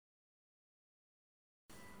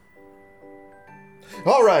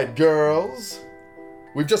Alright, girls.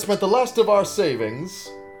 We've just spent the last of our savings.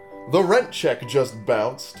 The rent check just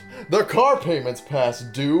bounced. The car payments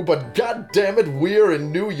past due, but goddammit, we're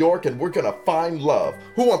in New York and we're gonna find love.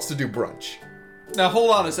 Who wants to do brunch? Now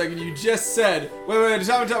hold on a second, you just said, wait,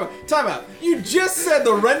 time out. You just said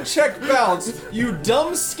the rent check bounced, you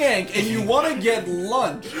dumb skank, and you want to get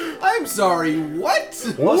lunch. I'm sorry, what?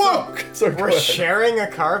 Whoa! We're sharing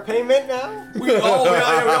a car payment now? We all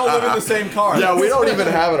live in the same car. Yeah, we don't even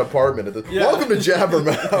have an apartment at this. Yeah. Welcome to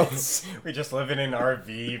Jabbermouths. We just live in an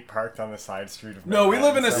RV parked on the side street of No, we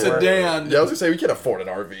live in a somewhere. sedan. Yeah, I was gonna say, we can't afford an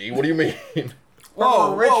RV. What do you mean?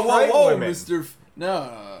 Whoa, rich white women. Mr.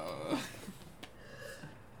 No.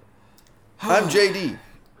 I'm JD.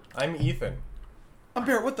 I'm Ethan. I'm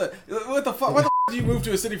Barrett, what the fuck? Why the f*** do you move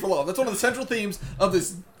to a city for love? That's one of the central themes of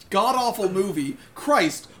this god-awful movie.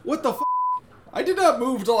 Christ, what the f***? I did not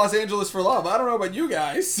move to Los Angeles for love. I don't know about you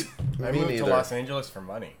guys. I moved to Los Angeles for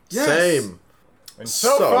money. Yes. Same. And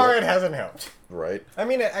so far it hasn't helped. Right. I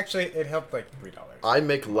mean, it helped like $3. I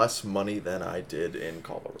make less money than I did in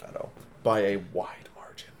Colorado by a wide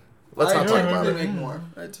margin. Let's not talk about it. Make more.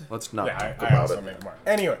 Let's not Yeah, talk I about also it. make more.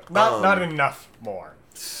 Anyway, not enough more.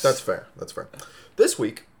 That's fair. That's fair. This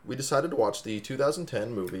week we decided to watch the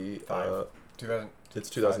 2010 movie. 2000. It's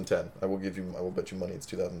 2010. I will bet you money it's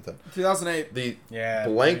 2010. 2008. The Yeah,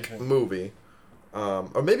 blank movie,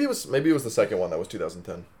 or maybe it was the second one that was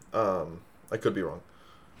 2010. I could be wrong.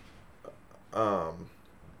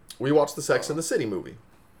 We watched the Sex and the City movie.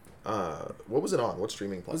 What was it on? What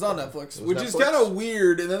streaming platform? It was on Netflix, It was which Netflix? is kind of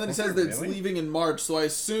weird. And then it says that it's really? leaving in March, so I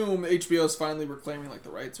assume HBO's finally reclaiming like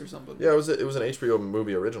the rights or something. Yeah, it was an HBO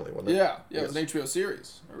movie originally, wasn't it? Yeah, Yes. it was an HBO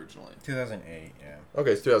series originally. 2008, yeah.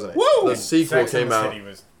 Okay, it's 2008. Woo! The sequel Sex and came the out. City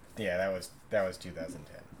was, that was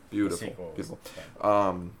 2010. Beautiful, The sequel was beautiful.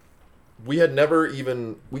 10. We had never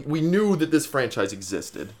even we knew that this franchise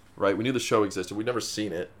existed, right? We knew the show existed. We'd never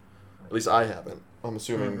seen it. At least I haven't. I'm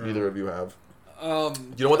assuming neither of you have. You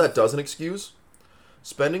know what that doesn't excuse?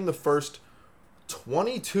 Spending the first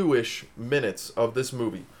 22-ish minutes of this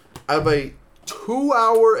movie out of a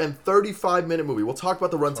 2-hour and 35-minute movie. We'll talk about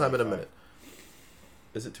the runtime in a minute.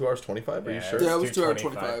 Is it 2 hours 25? Are you sure? Yeah, it was 2 hours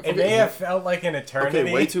 25. It may have felt like an eternity.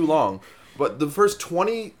 Okay, way too long. But the first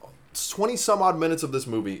 20 some odd minutes of this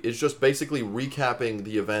movie is just basically recapping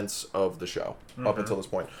the events of the show up until this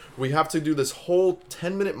point. We have to do this whole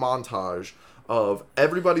 10-minute montage of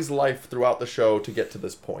everybody's life throughout the show to get to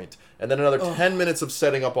this point, and then another 10 minutes of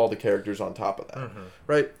setting up all the characters on top of that.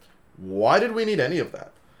 Right? Why did we need any of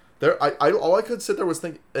that? All I could sit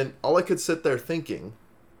there thinking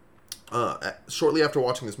shortly after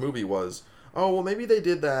watching this movie was, oh well, maybe they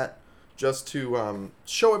did that just to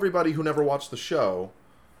show everybody who never watched the show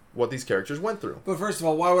what these characters went through. But first of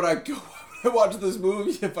all, why would I watch this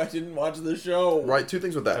movie if I didn't watch the show? Right, two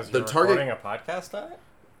things with that. Because you're recording a podcast on it?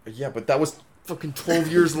 Yeah, but that was fucking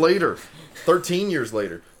 12 years later. 13 years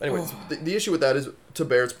later. Anyways, the issue with that is, to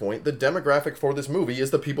Barrett's point, the demographic for this movie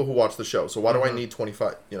is the people who watch the show. So why do I need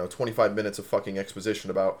 25 minutes of fucking exposition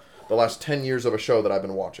about the last 10 years of a show that I've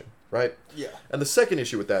been watching, right? Yeah. And the second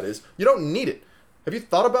issue with that is, you don't need it. Have you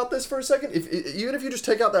thought about this for a second? Even if you just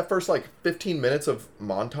take out that first, 15 minutes of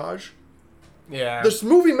montage, Yeah. this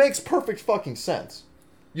movie makes perfect fucking sense.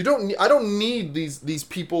 I don't need these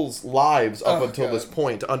people's lives up until this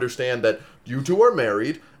point to understand that you two are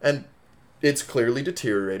married and it's clearly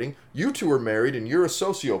deteriorating. You two are married and you're a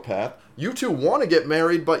sociopath. You two want to get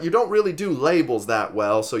married, but you don't really do labels that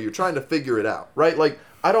well, so you're trying to figure it out, right?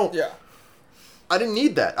 I didn't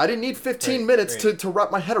need that. I didn't need 15 minutes to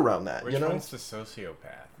wrap my head around that. Which one's the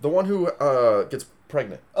sociopath? The one who gets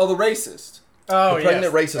pregnant. Oh, the racist. Oh, The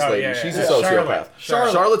pregnant racist lady. Yeah, She's yeah. a sociopath.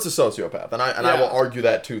 Charlotte. Charlotte's a sociopath, and I will argue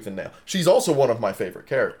that tooth and nail. She's also one of my favorite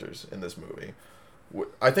characters in this movie.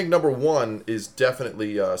 I think number one is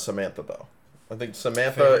definitely Samantha, though. I think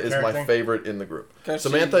Samantha is my favorite in the group.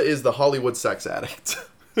 Samantha is the Hollywood sex addict.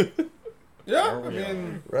 Yeah, I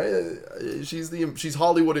mean, right? She's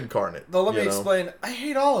Hollywood incarnate. though, let me explain. I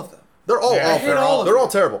hate all of them. They're all Yeah, I awful. hate all of They're them. all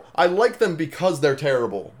terrible. I like them because they're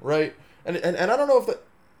terrible, right? And I don't know if that.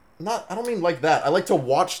 I don't mean like that. I like to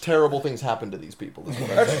watch terrible things happen to these people.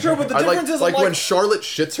 That's true, but the I difference is like when Charlotte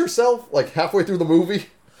shits herself halfway through the movie.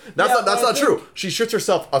 That's not true. She shits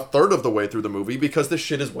herself a third of the way through the movie because this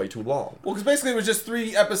shit is way too long. Well, because basically it was just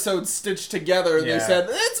 3 episodes stitched together, and they said,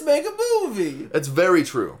 let's make a movie. It's very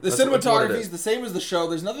true. The cinematography is the same as the show.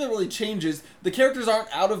 There's nothing that really changes. The characters aren't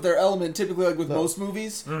out of their element, typically, like with most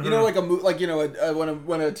movies. You know,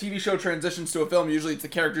 when a TV show transitions to a film, usually it's the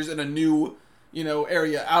characters in a new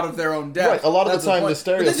area out of their own depth. Right. A lot of That's the time, the point.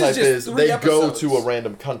 stereotype is 3 they go episodes. to a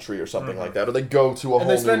random country or something like that, or they go to a And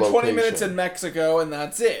whole they spend new 20 location. minutes in Mexico, and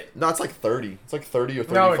that's it. No, it's like 30. It's like 30 or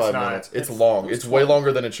 35 No, it's not. minutes. It's It's- long. It's way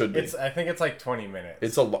longer than it should be. I think it's like 20 minutes.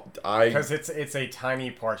 It's a lot. Because it's a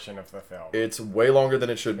tiny portion of the film. It's way longer than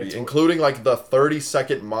it should be, It's- including like the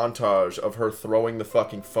 30-second montage of her throwing the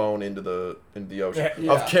fucking phone into the ocean.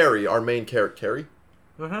 Yeah. Of Carrie, our main character. Carrie?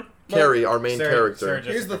 Mm-hmm. Carrie, our main character. Sarah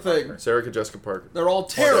Here's the Jessica thing. Parker. Sarah Jessica Parker. They're all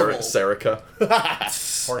terrible. Sarika.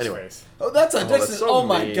 Horse Anyway. face. Oh, that's that's so oh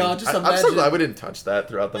my mean. god, just I'm imagine. so glad we didn't touch that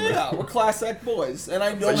throughout the movie. Yeah, we're class act boys, and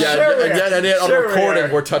I know. But yeah, Sure we and are. yet on Sure we recording,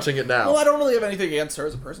 are. we're touching it now. Well, I don't really have anything against her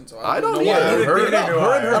as a person, so I don't know why either. I Her, bring it up. neither do her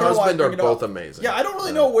and I. her I don't know why I husband are bring it up. both amazing. Yeah, I don't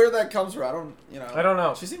really know where that comes from. I don't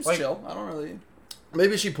know. She seems Like- chill. I don't really.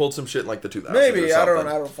 Maybe she pulled some shit in like the 2000s. Maybe or I don't something.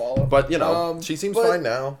 know. I don't follow. But she seems but fine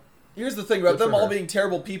now. Here's the thing about Good them for all her. being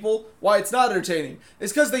terrible people. Why it's not entertaining?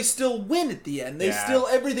 It's because they still win at the end. They Yeah. still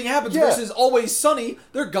everything happens. Yeah. Versus Always Sunny,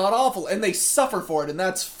 they're god awful and they suffer for it, and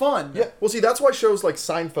that's fun. Yeah. Well, see, that's why shows like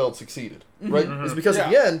Seinfeld succeeded, right? It's because at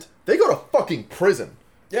Mm-hmm. Yeah. the end they go to fucking prison.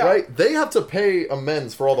 Yeah. Right? They have to pay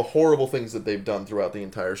amends for all the horrible things that they've done throughout the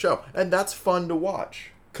entire show, and that's fun to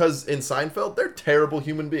watch. Because in Seinfeld, they're terrible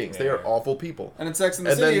human beings. They are Yeah. awful people. And in Sex and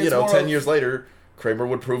the And City, then it's more 10 of- years later, Kramer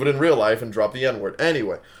would prove it in real life and drop the N word.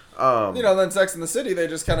 Anyway. then Sex and the City, they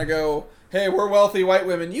just kind of go, "Hey, we're wealthy white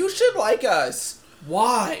women. You should like us."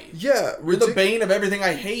 Why? Yeah, You're the bane of everything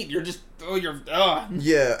I hate. You're just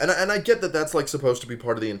Yeah, and I get that that's like supposed to be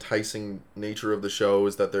part of the enticing nature of the show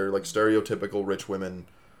is that they're like stereotypical rich women.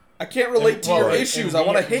 I can't relate to Well, your and issues. we- I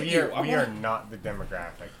want to hit we you. Are, we are not the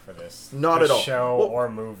demographic for this. Not this at all. Show Well- or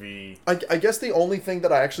movie. I guess the only thing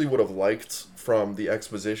that I actually would have liked from the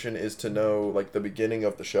exposition is to know like the beginning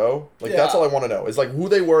of the show. Like that's Yeah. all I want to know is like who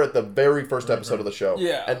they were at the very first episode of the show.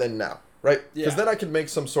 Yeah. And then now. Right? Because Yeah. then I could make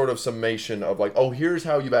some sort of summation of like, oh, here's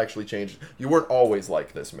how you've actually changed. You weren't always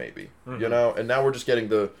like this, maybe. You know? And now we're just getting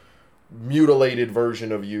the mutilated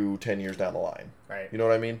version of you 10 years down the line. Right. You know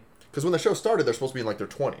what I mean? Because when the show started, they're supposed to be in like their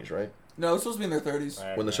 20s, right? No, it's supposed to be in their 30s. I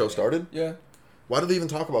have When the no show idea. started? Yeah. Why do they even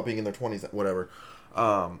talk about being in their 20s? Whatever.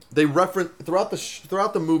 They reference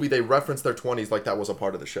throughout the movie. They reference their 20s like that was a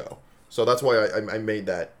part of the show. So that's why I made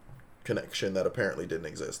that connection that apparently didn't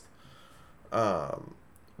exist.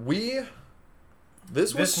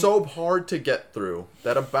 This was so hard to get through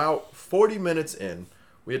that about 40 minutes in,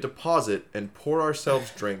 we had to pause it and pour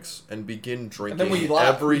ourselves drinks and begin And drinking then we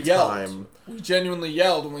laughed. every We yelled. time We genuinely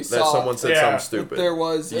yelled when we that saw someone said Yeah. something that stupid. there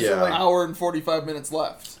was Yeah. an hour and 45 minutes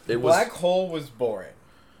left. It was. Black Hole was boring,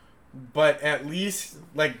 but at least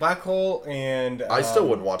like Black Hole and I still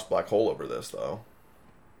wouldn't watch Black Hole over this though.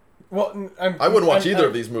 Well, I wouldn't watch either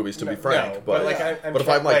of these movies, to be frank. No, but like Yeah. I'm if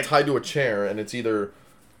I'm like tied to a chair and it's either,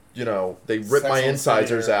 they rip Sex my and the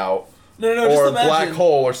incisors City or- out, No, just or imagine Black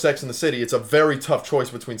Hole or Sex in the City, it's a very tough choice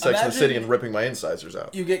between Sex in the City Imagine- and ripping my incisors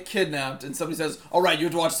out. you get kidnapped and somebody says, "All right, you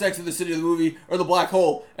have to watch Sex and the City, the movie, or the Black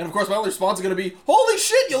Hole." And of course, my only response is going to be, "Holy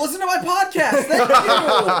shit, you listen to my podcast! Thank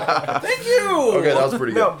you, thank you." Okay, that was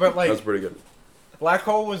pretty good. No, but, like- that was pretty good. Black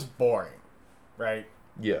Hole was boring, right?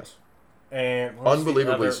 Yes. And what was Unbelievably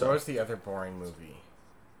the other, so. What was the other boring movie?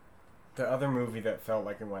 The other movie that felt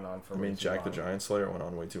like it went on for. I way mean, too Jack the long. Giant Slayer went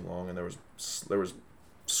on way too long, and there was slews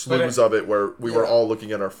But of it where we were Yeah. all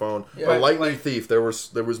looking at our phone. Yeah. The But, Lightning Thief, there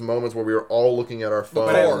was moments where we were all looking at our phone.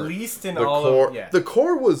 But core. at least in the all core, of the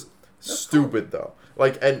core was stupid though.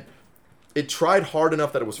 Like, and it tried hard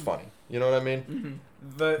enough that it was funny. You know what I mean?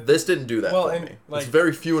 the This didn't do that Well, for and, me. like- It's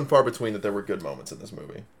very few and far between that there were good moments in this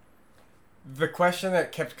movie. the question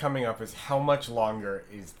that kept coming up is how much longer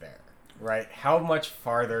is there? Right? How much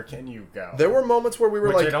farther can you go? There were moments where we were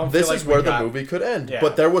Which I like, don't "This feel is like we where the got- movie could end," Yeah.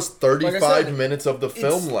 but there was 35 said, minutes of the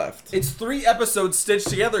film left. It's 3 episodes stitched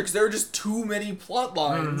together because there are just too many plot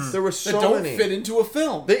lines There were that so don't many. fit into a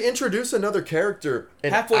film. They introduce another character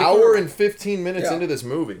an Halfway hour through. and 15 minutes Yeah. into this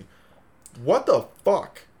movie. What the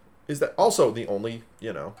fuck is that? Also, the only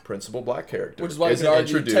principal black character, Which is why you isn't could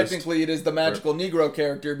argue introduced. technically it is the magical Negro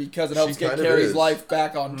character because it helps She get kind of Carrie's is. life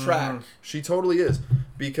back on track. She totally is,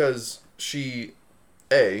 because she,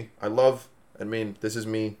 I love. I mean, this is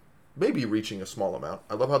me, maybe reaching a small amount.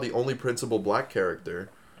 I love how the only principal black character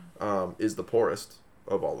is the poorest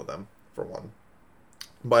of all of them, for one,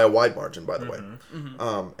 by a wide margin, by the way.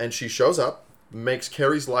 And she shows up, makes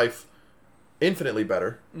Carrie's life infinitely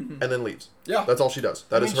better, and then leaves. Yeah. That's all she does.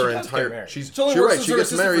 That I is mean, her she does get entire. married. She's She only you're works right. as She her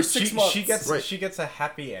gets assistant for married. 6 she months. gets Right. she gets a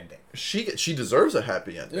happy ending. She deserves a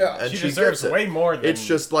happy ending. Yeah. and She she deserves gets it. way more than It's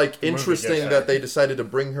just like the movie interesting gives her. that they decided to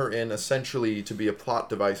bring her in essentially to be a plot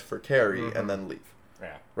device for Carrie and then leave.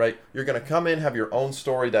 Yeah. Right? You're gonna come in, have your own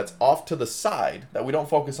story that's off to the side that we don't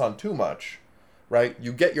focus on too much, right?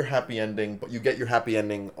 You get your happy ending, but you get your happy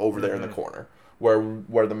ending over there in the corner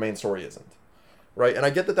where the main story isn't. Right? And I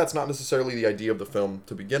get that that's not necessarily the idea of the film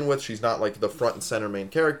to begin with. She's not like the front and center main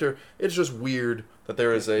character. It's just weird that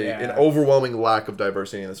there is an overwhelming lack of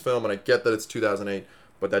diversity in this film, and I get that it's 2008,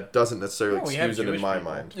 but that doesn't necessarily excuse it in my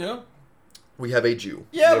mind. Yeah. We have a Jew.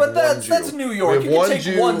 Yeah, but that's New York. You can take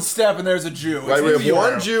Jew, one step and there's a Jew. Right, we have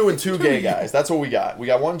one Jew and two gay guys. That's what we got. We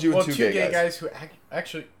got one Jew and two gay guys who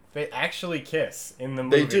actually kiss in the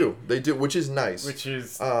movie. They do, which is nice. Which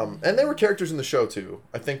is and they were characters in the show too.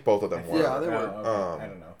 I think both of them were. Yeah, they were. Okay. I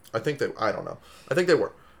don't know. I don't know. I think they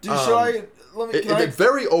were. It's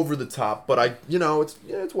very over the top, but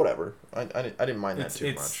it's whatever. I didn't mind that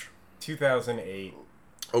too much. 2008.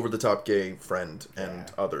 Over the top gay friend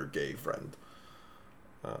and other gay friend.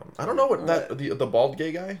 I don't know what the bald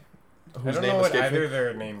gay guy. I don't know what either of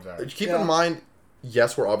their names are. Keep in mind,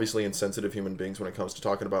 yes, we're obviously insensitive human beings when it comes to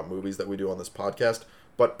talking about movies that we do on this podcast.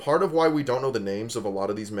 But part of why we don't know the names of a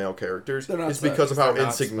lot of these male characters is because of how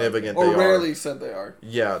insignificant they are. Or rarely said they are.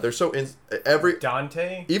 Yeah, they're so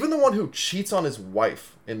Dante? Even the one who cheats on his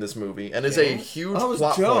wife in this movie and is a huge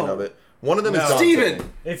plot point of it. One of them is Dante.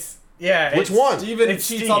 Steven! Which one? Steven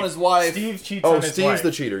cheats on his wife. Steve cheats on his wife. Steve's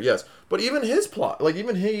the cheater, yes. But even his plot,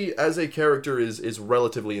 even he as a character is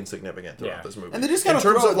relatively insignificant throughout this movie. And they just in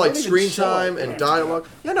terms of screen time and dialogue.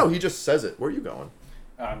 Yeah, no, he just says it. Where are you going?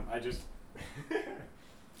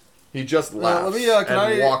 He just laughed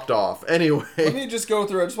and walked off. Anyway. Let me just go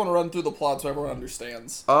through. I just want to run through the plot so everyone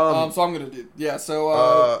understands. So I'm going to do... Yeah,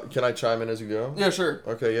 so... can I chime in as you go? Yeah, sure.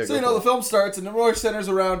 Okay, yeah, so, the film starts and the Roy centers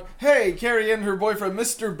around, hey, Carrie and her boyfriend,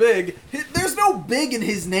 Mr. Big. There's no Big in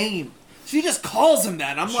his name. She just calls him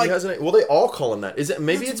that. Well, they all call him that. Is it...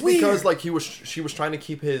 Maybe it's weird. because, she was trying to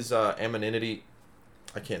keep his anonymity...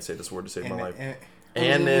 I can't say this word to save my life.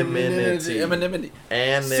 Anonymity.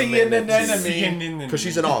 Because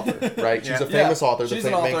she's an author, right? She's a famous author. The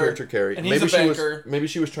main character, Carrie. And he's a banker. Maybe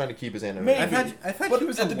she was trying to keep his anonymity. I thought he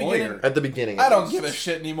was a lawyer. At the beginning. I don't give a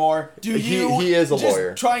shit anymore. Do you? He is a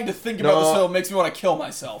lawyer. Just trying to think about this film makes me want to kill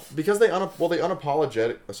myself. Because they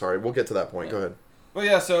unapologetic... Sorry, we'll get to that point. Go ahead. Well,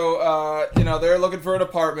 yeah, so, they're looking for an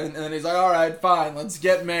apartment, and then he's like, alright, fine, let's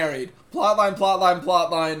get married.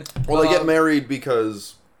 Plotline. Well, they get married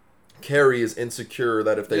because... Carrie is insecure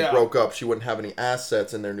that if they broke up, she wouldn't have any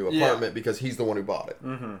assets in their new apartment because he's the one who bought it.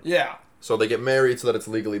 Mm-hmm. Yeah. So they get married so that it's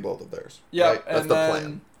legally both of theirs. Yeah, right? That's the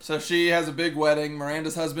plan. So she has a big wedding.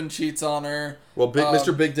 Miranda's husband cheats on her. Well,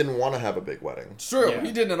 Mr. Big didn't want to have a big wedding. It's true. Yeah.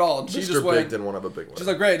 He didn't at all. Mr. Big didn't want to have a big wedding. She's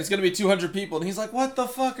like, great, it's going to be 200 people. And he's like, what the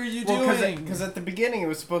fuck are you doing? Because at the beginning it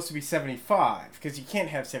was supposed to be 75. Because you can't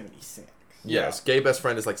have 76. Yes. Gay best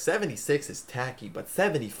friend is like, 76 is tacky, but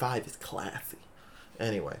 75 is classy.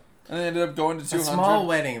 Anyway. And they ended up going to 200. A small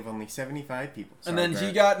wedding of only 75 people. Sorry, and then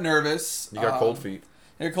he got nervous. He got cold feet.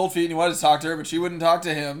 He had cold feet, and he wanted to talk to her, but she wouldn't talk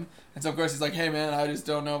to him. And so, of course, he's like, hey, man, I just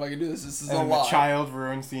don't know if I can do this. This is a lot. The child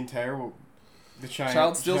ruins the entire... The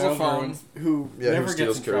child steals a phone. Who never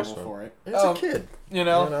gets in trouble for it. It's a kid. You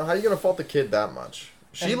know? How are you going to fault the kid that much?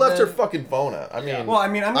 She left her fucking phone out. I'm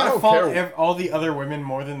going to fault all the other women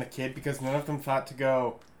more than the kid because none of them thought to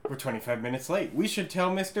go... We're 25 minutes late. We should tell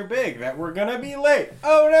Mr. Big that we're gonna be late.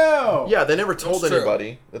 Oh no! Yeah, they never told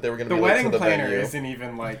anybody that they were gonna be late to the venue. The wedding planner isn't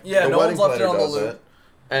even like... Yeah, no one's left it on the loop.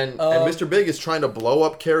 And Mr. Big is trying to blow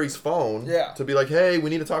up Carrie's phone to be like, hey, we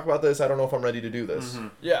need to talk about this. I don't know if I'm ready to do this. Mm-hmm.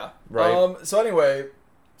 Yeah. Right? So anyway...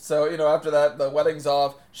 So, after that, the wedding's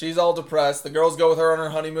off. She's all depressed. The girls go with her on her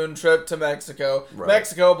honeymoon trip to Mexico. Right.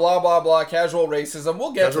 Mexico, blah, blah, blah. Casual racism.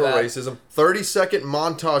 We'll get to that. Casual racism. 30-second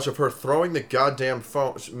montage of her throwing the goddamn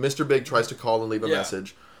phone. Mr. Big tries to call and leave a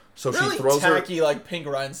message. So really she throws tacky, like pink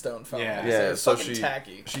rhinestone phone. Yeah, so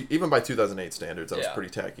tacky. She even by 2008 standards, that was pretty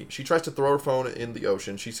tacky. She tries to throw her phone in the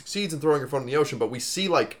ocean. She succeeds in throwing her phone in the ocean, but we see,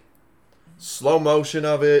 slow motion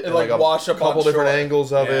of it. And wash a up couple on different shore.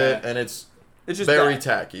 Angles of it, and it's just very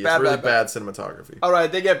tacky. It's really bad cinematography. All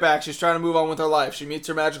right, they get back. She's trying to move on with her life. She meets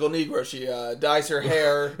her magical Negro. She dyes her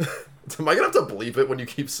hair. Am I going to have to bleep it when you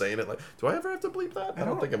keep saying it? Do I ever have to bleep that? I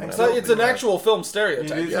don't think I'm going to. It's an actual film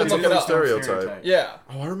stereotype. Yeah, it's a stereotype. Yeah.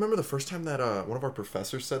 Oh, I remember the first time that one of our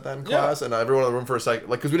professors said that in class, and everyone in the room for a second,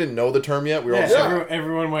 because we didn't know the term yet, we were all saying...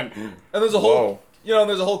 Everyone went... And there's a whole...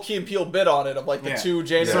 there's a whole Key and Peele bit on it of the two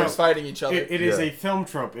janitors fighting each other. It is a film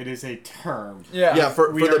trope. It is a term. Yeah.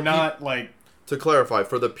 Yeah, we are not To clarify,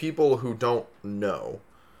 for the people who don't know,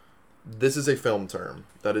 this is a film term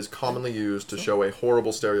that is commonly used to show a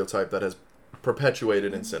horrible stereotype that has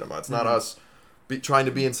perpetuated in cinema. It's not us trying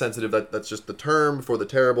to be insensitive. That's just the term for the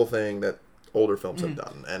terrible thing that older films have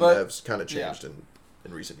done and have kind of changed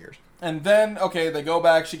in recent years. And then, they go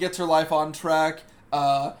back. She gets her life on track.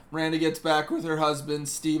 Miranda gets back with her husband,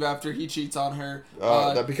 Steve, after he cheats on her.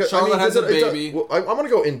 Because Charlotte has a baby. Well, I'm going to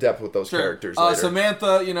go in depth with those characters later.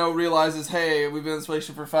 Samantha, realizes, hey, we've been in this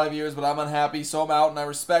relationship for 5 years, but I'm unhappy, so I'm out, and I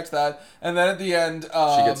respect that. And then at the end...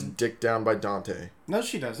 she gets dicked down by Dante. No,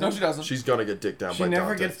 she doesn't. No, she doesn't. She's going to get dicked down by Dante. She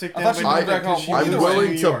never gets dicked I down thought by she moved back Dante. home. I'm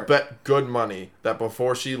willing to bet good money that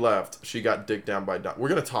before she left, she got dicked down by Dante. We're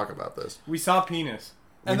going to talk about this. We saw penis.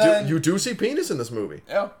 You do see penis in this movie.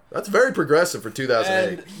 Yeah. That's very progressive for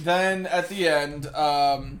 2008. And then at the end,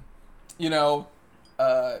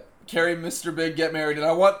 Carrie and Mr. Big get married,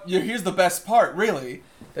 and here's the best part, really.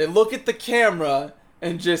 They look at the camera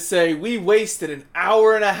and just say, we wasted an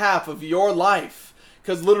hour and a half of your life.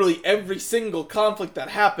 Because literally every single conflict that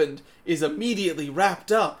happened is immediately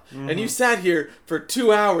wrapped up. Mm-hmm. And you sat here for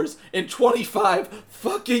 2 hours and 25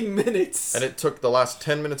 fucking minutes. And it took the last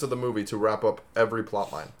 10 minutes of the movie to wrap up every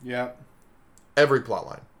plot line. Yeah. Every plot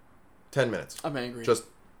line. 10 minutes. I'm angry.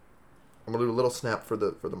 I'm gonna do a little snap for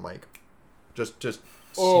the mic. Just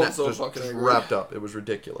snap, so just wrapped up. It was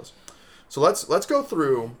ridiculous. So let's go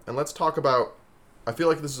through and let's talk about. I feel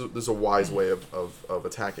like this is a wise way of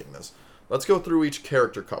attacking this. Let's go through each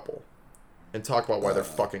character couple and talk about why they're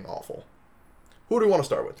fucking awful. Who do we want to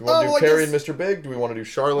start with? Do we want to do Carrie and Mr. Big? Do we want to do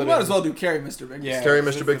Charlotte? We might as well do Carrie and Mr. Big. Yeah. Carrie and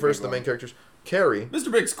Mr. Big first, the main characters. Carrie. Mr.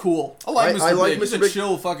 Big's cool. I like Mr. Big. He's a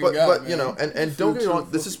chill fucking guy. But man. and don't get me wrong,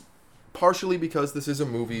 this is partially because this is a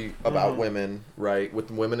movie about women, right?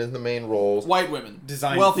 With women in the main roles. White women.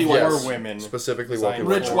 Designed wealthy for women. Specifically Designed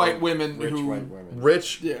wealthy rich women. white women Rich who... white women.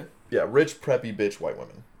 Rich, yeah, rich, preppy, bitch, white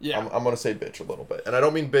women. Yeah. I'm going to say bitch a little bit. And I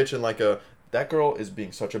don't mean bitch in like that girl is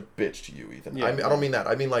being such a bitch to you, Ethan. Yeah, I don't mean that.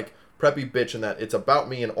 I mean like preppy bitch in that it's about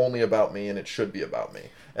me and only about me and it should be about me.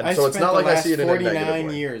 And so it's not like I see it in a negative way. I spent the last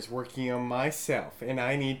 49 years working on myself and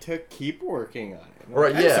I need to keep working on it.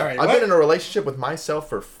 Right, yeah. Sorry, I've been in a relationship with myself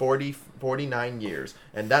for 49 years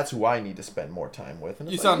and that's who I need to spend more time with.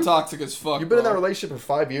 And you sound toxic as fuck. You've been in that relationship for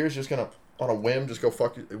 5 years, just gonna, on a whim, just go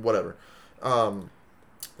fuck you, whatever.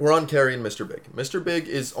 We're on Carrie and Mr. Big. Mr. Big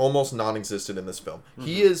is almost non-existent in this film. Mm-hmm.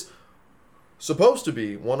 He is supposed to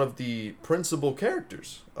be one of the principal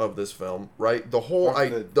characters of this film, right? The whole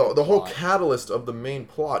the whole catalyst of the main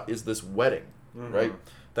plot is this wedding, right?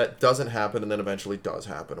 That doesn't happen and then eventually does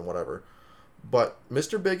happen and whatever. But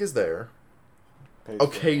Mr. Big is there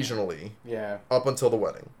occasionally, up until the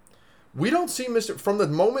wedding. We don't see from the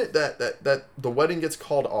moment that the wedding gets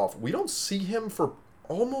called off, we don't see him for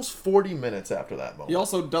almost 40 minutes after that moment. He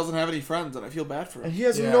also doesn't have any friends, and I feel bad for him. And he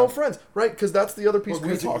has no friends, right? Because that's the other piece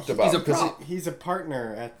we talked about. He's a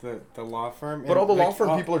partner at the law firm. But all the law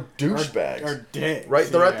firm people are douchebags. Are dicks. Right?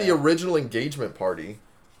 They're at the original engagement party.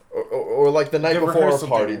 Or like the night before a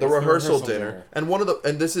party. The rehearsal dinner. And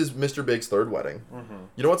this is Mr. Big's third wedding. Mm-hmm.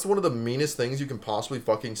 You know what's one of the meanest things you can possibly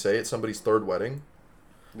fucking say at somebody's third wedding?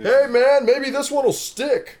 Yeah. Hey man, maybe this one will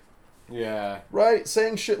stick. Yeah. Right?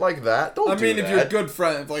 Saying shit like that. Don't do that. I mean, if you're good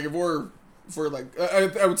friends, like if we're like,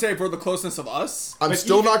 I would say for the closeness of us. I'm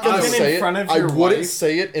still not going to say it. I wouldn't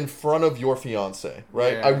say it in front of your fiance,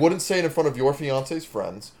 right? Yeah. I wouldn't say it in front of your fiance's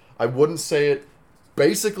friends. I wouldn't say it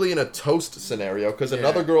basically in a toast scenario because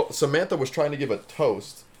another girl, Samantha, was trying to give a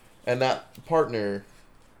toast, and that partner,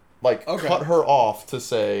 cut her off to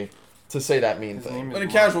say that mean thing. But in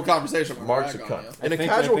casual conversation, Mark's a cunt. In a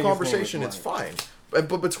casual conversation, it's fine.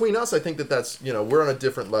 But between us, I think that's we're on a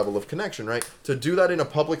different level of connection, right? To do that in a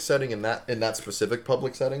public setting, in that specific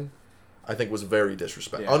public setting, I think was very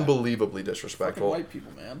disrespectful, unbelievably disrespectful. Fucking white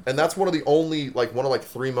people, man. And that's one of the only one of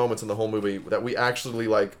 3 moments in the whole movie that we actually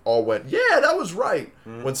all went, yeah, that was right.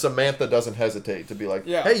 Mm-hmm. When Samantha doesn't hesitate to be like,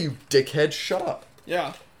 hey, you dickhead, shut up.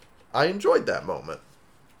 Yeah. I enjoyed that moment.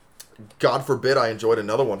 God forbid I enjoyed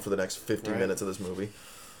another one for the next 50 minutes of this movie.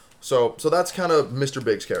 So that's kind of Mr.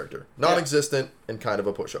 Big's character. Non-existent and kind of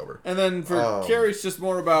a pushover. And then for Carrie, it's just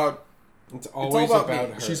more about... It's all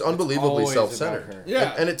about her. She's unbelievably self-centered.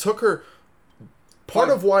 Yeah. And it took her... Part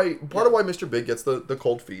of why Mr. Big gets the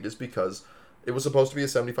cold feet is because it was supposed to be a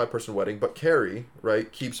 75-person wedding, but Carrie,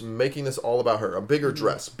 right, keeps making this all about her. A bigger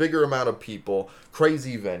dress, bigger amount of people,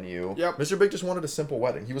 crazy venue. Yep. Mr. Big just wanted a simple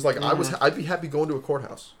wedding. He was like, I'd be happy going to a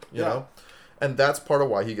courthouse, you know? And that's part of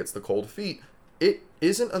why he gets the cold feet. It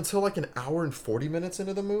isn't until an hour and 40 minutes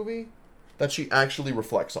into the movie that she actually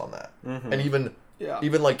reflects on that. Mm-hmm. And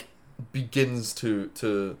even begins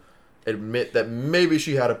to admit that maybe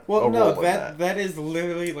she had a role in that. That is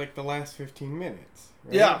literally the last 15 minutes.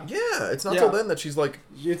 Right? Yeah, it's not till then that she's like,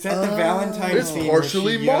 it's at the Valentine's scene. It's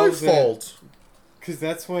partially my fault. Because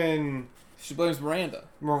that's when she blames Miranda.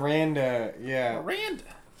 Miranda.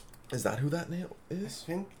 Is that who that name is?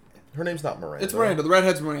 I think her name's not Miranda. It's Miranda. The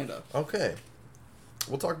redhead's Miranda. Okay.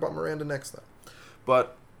 We'll talk about Miranda next then.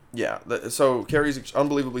 But yeah, so Carrie's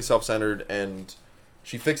unbelievably self-centered, and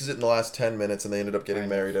she fixes it in the last 10 minutes, and they ended up getting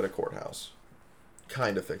married at a courthouse.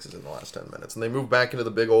 Kind of fixes it in the last 10 minutes, and they move back into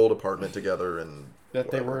the big old apartment together, and that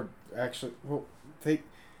whatever. They were actually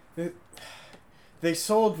they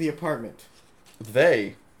sold the apartment.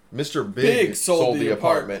 Mr. Big sold the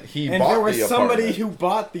apartment. He bought the apartment. And there was somebody who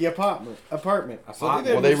bought the apartment.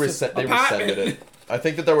 Well, they rescinded it. I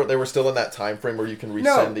think that they were still in that time frame where you can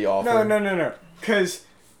rescind the offer. No. Because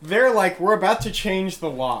they're like, we're about to change the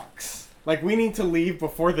locks. Like, we need to leave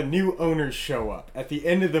before the new owners show up at the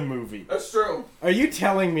end of the movie. That's true. Are you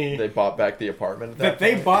telling me they bought back the apartment?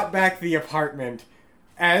 They bought back the apartment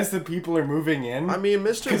as the people are moving in? I mean,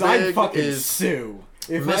 Mr. Big I'd fucking sue.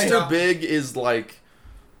 Mr. Big is like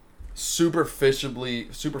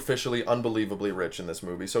superficially, unbelievably rich in this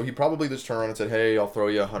movie. So he probably just turned around and said, "Hey, I'll throw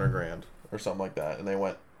you $100,000 or something like that," and they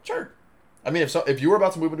went, "Sure." I mean, if you were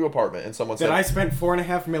about to move into an apartment and someone said... That I spent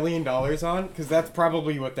 $4.5 million on? Because that's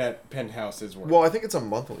probably what that penthouse is worth. Well, I think it's a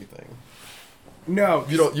monthly thing. No.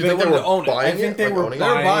 You think they were buying it? I think they were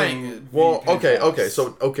buying it. Well, okay.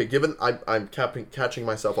 So, given I'm catching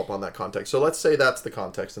myself up on that context. So let's say that's the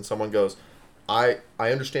context and someone goes, I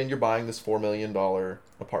understand you're buying this $4 million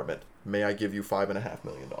apartment. May I give you $5.5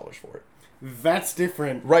 million for it? That's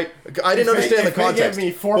different. Right. I didn't understand the context. If they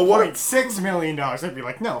gave me $4.6 million, I'd be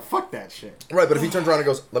like, no, fuck that shit. Right, but if he turns around and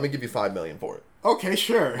goes, let me give you $5 million for it. Okay,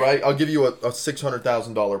 sure. Right? I'll give you a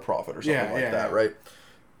 $600,000 profit or something like that, right?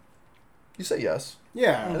 You say yes.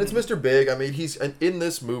 Yeah. And it's Mr. Big. I mean, he's in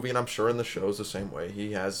this movie, and I'm sure in the show's the same way.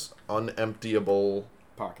 He has unemptyable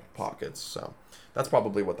pockets. So that's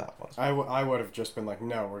probably what that was. I would have just been like,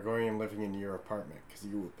 no, we're going and living in your apartment because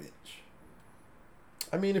you a bitch.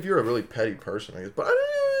 I mean, if you're a really petty person, I guess. But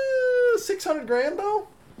 $600,000 though,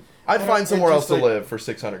 I'd find somewhere else to live for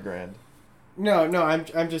 $600,000. No,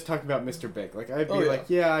 I'm just talking about Mr. Big. Like I'd be like,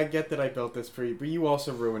 yeah, I get that I built this for you, but you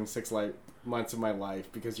also ruined 6 months of my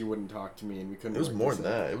life because you wouldn't talk to me and we couldn't. It was more than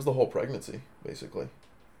that. It was the whole pregnancy, basically.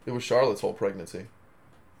 It was Charlotte's whole pregnancy.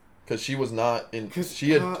 Because she was not in. Because she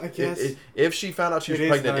had. I guess if she found out she was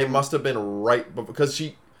pregnant, it must have been right because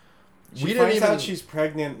she. We didn't even. Out she's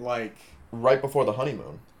pregnant like. Right before the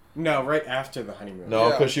honeymoon. No, right after the honeymoon.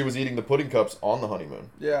 No, because she was eating the pudding cups on the honeymoon.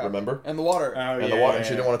 Yeah. Remember? And the water. Oh, and the water. And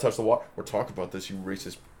she didn't want to touch the water. We're talking about this, you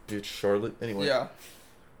racist bitch, Charlotte. Anyway. Yeah.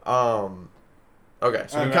 Okay,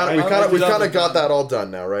 so we've kind of got that all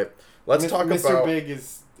done now, right? Let's talk about Mr. Big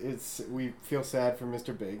is we feel sad for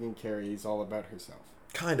Mr. Big and Carrie's all about herself.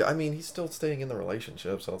 Kind of. I mean, he's still staying in the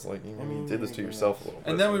relationship, so it's like, you did this to yourself a little bit.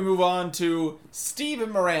 And then we move on to Steve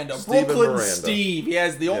and Miranda. Brooklyn Steve. He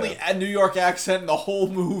has the only New York accent in the whole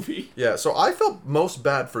movie. Yeah, so I felt most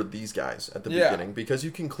bad for these guys at the beginning because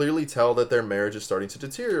you can clearly tell that their marriage is starting to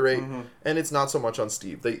deteriorate, and it's not so much on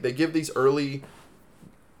Steve. They give these early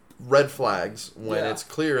red flags when it's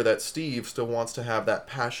clear that Steve still wants to have that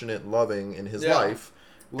passionate loving in his life.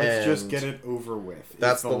 Let's just get it over with.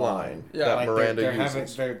 That's the line that Miranda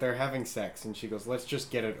uses. They're having sex, and she goes, let's just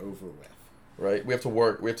get it over with. Right? We have to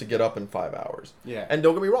work. We have to get up in 5 hours. Yeah. And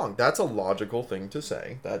don't get me wrong. That's a logical thing to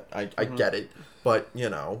say. That I get it. But,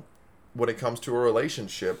 when it comes to a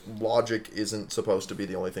relationship, logic isn't supposed to be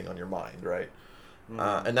the only thing on your mind, right?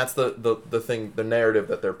 And that's the thing, the narrative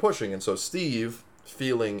that they're pushing. And so Steve,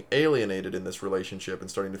 feeling alienated in this relationship and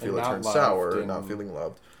starting to feel it turn sour, and not feeling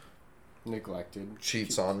loved, neglected,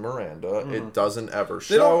 cheats on Miranda. It doesn't ever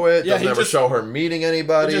show it. Doesn't ever show her meeting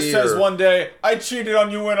anybody. It just says one day, I cheated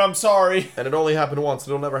on you and I'm sorry. And it only happened once.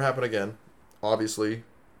 It'll never happen again. Obviously,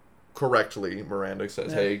 correctly, Miranda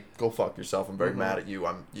says, hey, go fuck yourself. I'm very mad at you.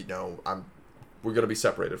 We're going to be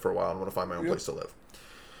separated for a while. I'm going to find my own place to live.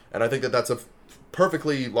 And I think that that's a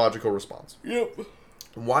perfectly logical response. Yep.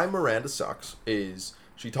 Why Miranda sucks is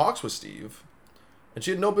she talks with Steve. And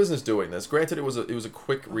she had no business doing this. Granted, it was a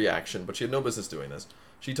quick reaction, but she had no business doing this.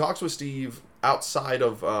 She talks with Steve outside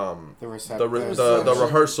of the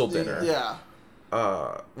rehearsal dinner. Yeah.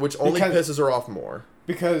 Which only pisses her off more.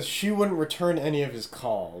 Because she wouldn't return any of his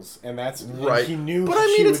calls, and that's right. He knew. But I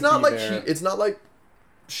mean, it's not like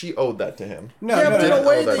she owed that to him. No, but in a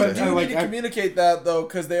way they do need to communicate that though,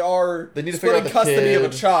 because they need to figure out the custody of a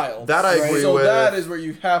child. That I agree with. So that is where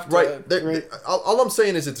you have to. Right. All I'm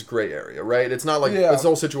saying is it's a gray area, right? It's not like this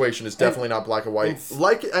whole situation is definitely not black and white.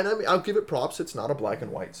 And I mean, I'll give it props. It's not a black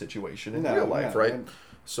and white situation in real life, right?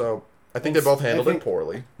 So I think they both handled it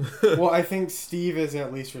poorly. Well, I think Steve is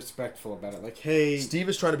at least respectful about it. Like, hey... Steve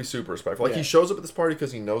is trying to be super respectful. Like, he shows up at this party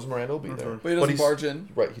because he knows Miranda will be there. But he doesn't barge in.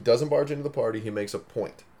 Right, he doesn't barge into the party. He makes a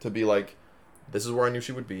point to be like, this is where I knew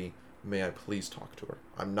she would be. May I please talk to her?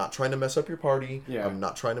 I'm not trying to mess up your party. Yeah. I'm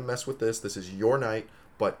not trying to mess with this. This is your night.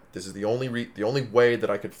 but this is the only way that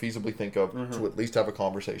I could feasibly think of to at least have a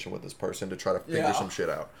conversation with this person to try to figure some shit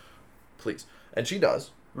out. Please. And she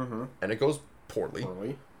does. And it goes poorly.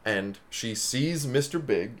 And she sees Mr.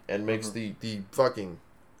 Big and makes the fucking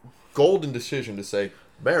golden decision to say,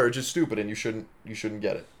 marriage is stupid and you shouldn't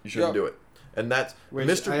get it. You shouldn't do it. And that's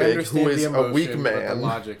Mr. Big, who is a weak man. But the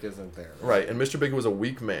logic isn't there. Right, and Mr. Big, who is a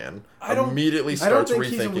weak man, immediately starts rethinking.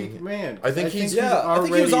 He's a weak man. I think he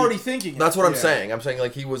was already thinking. That's what I'm saying. I'm saying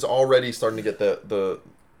like he was already starting to get the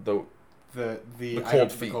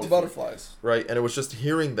cold feet, the butterflies. Right, and it was just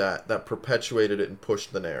hearing that perpetuated it and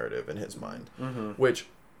pushed the narrative in his mind, which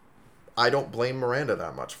I don't blame Miranda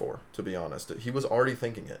that much for, to be honest. He was already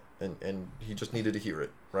thinking it, and he just needed to hear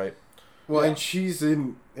it, right? Well, and she's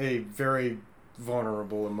in a very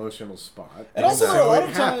vulnerable emotional spot. And also, there are a lot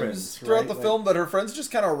of times throughout the film that her friends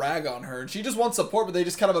just kind of rag on her, and she just wants support, but they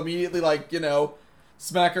just kind of immediately, like, you know,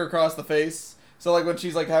 smack her across the face. So, like, when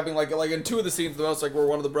she's, like, having, like in two of the scenes, the most, like, were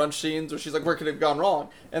one of the brunch scenes where she's like, where could it have gone wrong?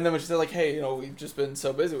 And then when she said, like, hey, you know, we've just been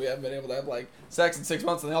so busy, we haven't been able to have, like, sex in 6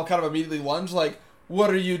 months, and they all kind of immediately lunge, like, what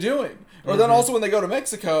are you doing? Or then also when they go to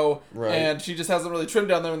Mexico, and she just hasn't really trimmed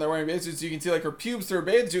down there when they're wearing bathing suits, so you can see like her pubes through her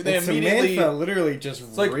bathing suit. They immediately Samantha literally just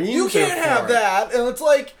it's like, you can't have that, and it's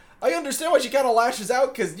like I understand why she kind of lashes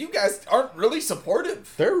out because you guys aren't really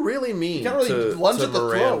supportive. They're really mean. You can't really lunge at the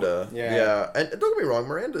Miranda. throat. Yeah, and don't get me wrong,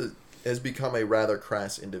 Miranda has become a rather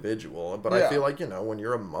crass individual, but I feel like when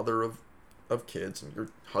you're a mother of kids and your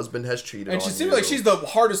husband has cheated on you. And she seems like she's the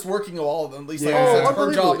hardest working of all of them. At least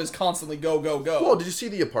her job is constantly go. Well, did you see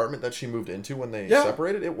the apartment that she moved into when they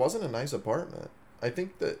separated? It wasn't a nice apartment. I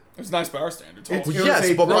think that... It was nice by our standards.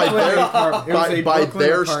 Yes, but by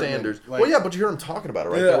their standards. Like, well, yeah, but you hear them talking about it,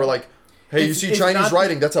 right? They were like, hey, you see Chinese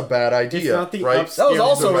writing, that's a bad idea, right? That was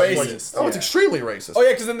also racist. Oh, it's extremely racist. Oh,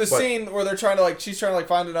 yeah, because in the scene where they're trying to, like, she's trying to, like,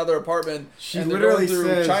 find another apartment. She literally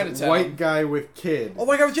says, Chinatown. White guy with kid. Oh,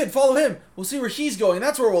 white guy with kid, follow him. We'll see where he's going.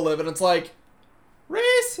 That's where we'll live. And it's like,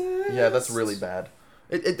 racist. Yeah, that's really bad.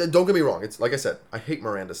 Don't get me wrong. It's like I said, I hate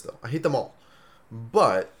Miranda still. I hate them all.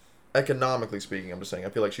 But, economically speaking, I'm just saying, I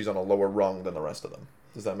feel like she's on a lower rung than the rest of them.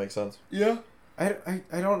 Does that make sense? Yeah. I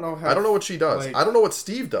don't know how... I don't know what she does. Like, I don't know what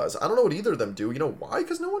Steve does. I don't know what either of them do. You know why?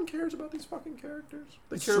 Because no one cares about these fucking characters.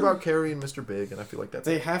 They care about Carrie and Mr. Big, and I feel like that's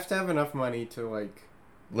They have to have enough money to, like...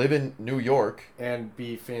 live in New York. And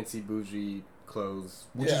be fancy bougie clothes.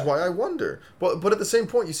 Which is why I wonder. But at the same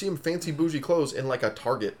point, you see him fancy bougie clothes in, like, a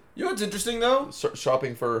Target. You know what's interesting, though?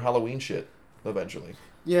 Shopping for Halloween shit, eventually.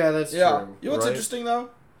 Yeah, that's true. You know what's interesting, though?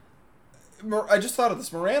 I just thought of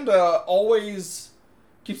this. Miranda always...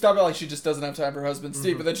 keeps talking about like she just doesn't have time for her husband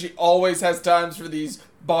Steve, but then she always has times for these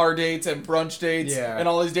bar dates and brunch dates and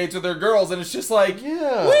all these dates with her girls, and it's just like,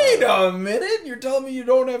 wait a minute, you're telling me you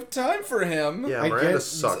don't have time for him? Yeah, Miranda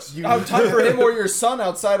sucks. You have time for him or your son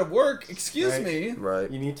outside of work? Excuse me.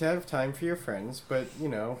 Right. You need to have time for your friends, but you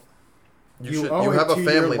you owe have it a to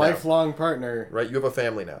family your lifelong partner. Right, you have a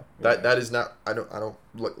family now. That is not. I don't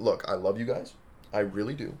look. I love you guys. I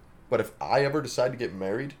really do. But if I ever decide to get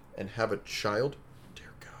married and have a child,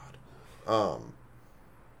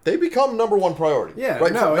 they become number one priority. Yeah,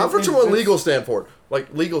 right. No, not from a legal standpoint,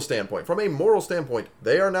 from a moral standpoint,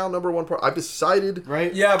 they are now number one priority. I've decided.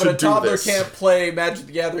 Right. Yeah, but a toddler can't play Magic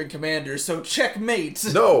the Gathering Commander, so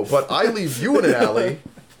checkmate. No, but I leave you in an alley,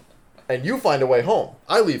 and you find a way home.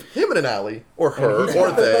 I leave him in an alley, or her,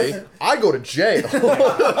 or they. I go to jail.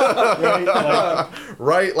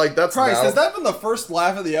 Right? Like that's. Christ, has that been the first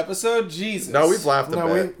laugh of the episode? Jesus. No, we've laughed a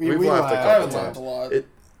bit. We've laughed a couple times. A lot.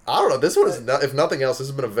 I don't know. This one is, if nothing else, this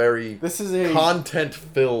has been a very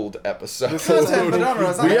content-filled episode.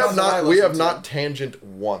 We have not tangent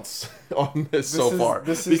once on this so far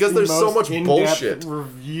because there's so much bullshit.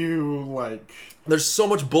 There's so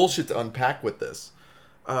much bullshit to unpack with this.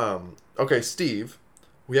 Okay, Steve,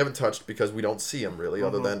 we haven't touched because we don't see him really,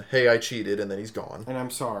 other than hey, I cheated, and then he's gone. And I'm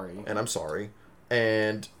sorry.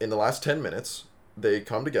 And in the last 10 minutes, they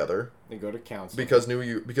come together. They go to council because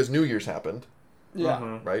New Year's happened.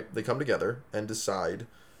 Yeah. Right? They come together and decide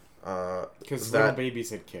because little babies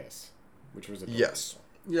had kiss, which was a yes.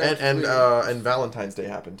 Yeah, and Valentine's Day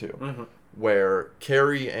happened too, where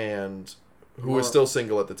Carrie and who was still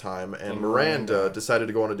single at the time and Miranda decided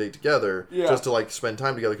to go on a date together just to like spend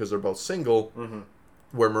time together because they're both single.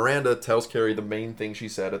 Where Miranda tells Carrie the main thing she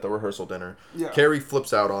said at the rehearsal dinner. Yeah. Carrie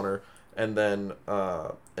flips out on her, and then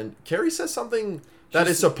and Carrie says something that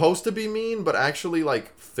is supposed to be mean, but actually,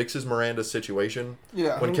 like, fixes Miranda's situation.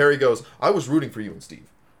 Yeah. When Carrie goes, I was rooting for you and Steve.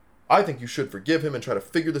 I think you should forgive him and try to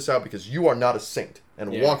figure this out because you are not a saint.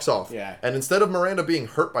 And walks off. Yeah. And instead of Miranda being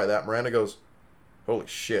hurt by that, Miranda goes, holy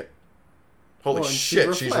shit. Holy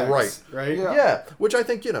shit, she's right. Right? Yeah, which I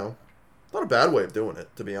think, not a bad way of doing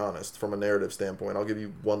it, to be honest, from a narrative standpoint. I'll give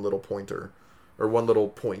you one little pointer, or one little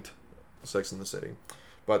point, Sex in the City.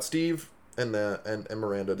 But Steve and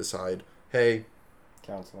Miranda decide, hey,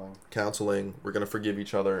 counseling, we're going to forgive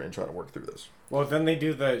each other and try to work through this. Well, then they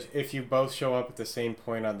do if you both show up at the same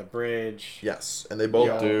point on the bridge. Yes, and they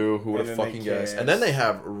both do. Who would have fucking guessed? And then they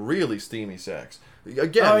have really steamy sex.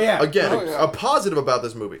 Again, a positive about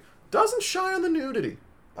this movie. Doesn't shy on the nudity.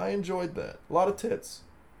 I enjoyed that. A lot of tits.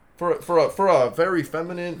 For a very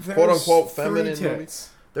feminine, quote-unquote feminine movie.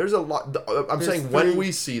 There's a lot. I'm saying when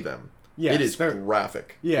we see them, it is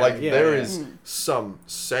graphic. Yeah, there is some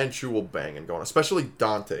sensual banging going on. Especially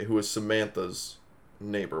Dante, who is Samantha's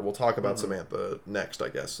neighbor. We'll talk about Samantha next, I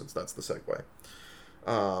guess, since that's the segue.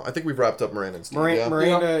 I think we've wrapped up Miranda and Steve.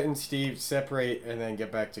 Miranda and Steve separate and then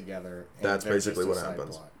get back together. That's basically what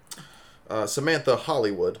happens. Samantha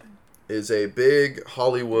Hollywood is a big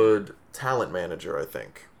Hollywood talent manager, I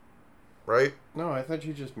think. Right? No, I thought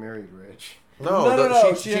you just married Rich.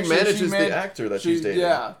 No. She manages the actor that she's dating.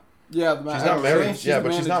 Yeah. She's not married.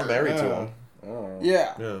 But she's not married to him. Oh.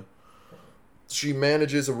 Yeah. She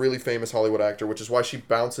manages a really famous Hollywood actor, which is why she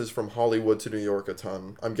bounces from Hollywood to New York a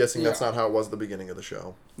ton. I'm guessing that's not how it was at the beginning of the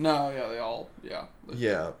show. No, they all,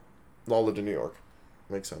 all lived in New York.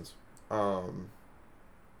 Makes sense.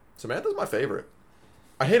 Samantha's my favorite.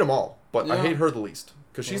 I hate them all, but I hate her the least.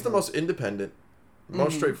 Because she's the most independent,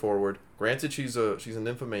 most straightforward. Granted, she's a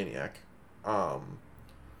nymphomaniac.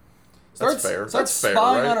 That's fair. Starts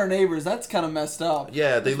spying on her neighbors. That's kind of messed up.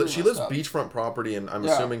 Yeah, she lives beachfront property, and I'm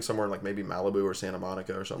assuming somewhere in like maybe Malibu or Santa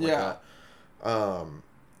Monica or something like that.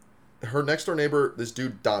 Her next door neighbor, this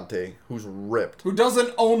dude Dante, who's ripped, who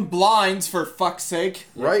doesn't own blinds for fuck's sake,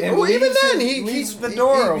 right? And even then, he leaves the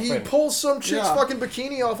door open. He pulls some chick's fucking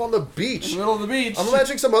bikini off on the beach, in the middle of the beach. I'm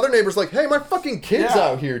imagining some other neighbors like, "Hey, my fucking kid's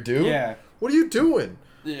out here, dude. Yeah, what are you doing?"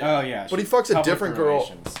 Yeah. Oh yeah, but he fucks a different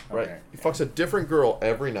girl. Right? Okay. He fucks a different girl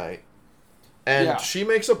every night. And she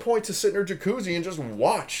makes a point to sit in her jacuzzi and just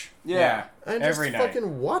watch. Yeah. And just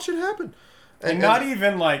fucking watch it happen. And not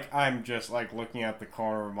even like I'm just like looking at the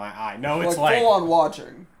corner of my eye. No, it's like full on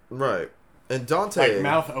watching. Right. And Dante, like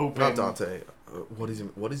mouth open. Not Dante.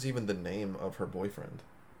 What is even the name of her boyfriend?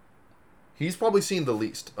 He's probably seen the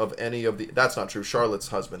least of any of the. That's not true. Charlotte's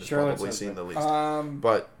husband has probably seen the least.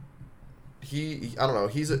 But I don't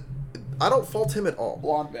know. I don't fault him at all.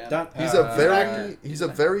 Blonde man. He's a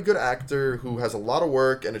very good actor who has a lot of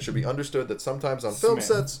work, and it should be understood that sometimes on film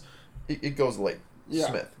sets, it goes late.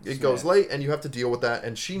 Yeah. It goes late, and you have to deal with that.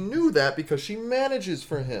 And she knew that because she manages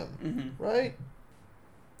for him, right?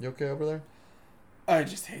 You okay over there? I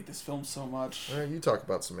just hate this film so much. All right, you talk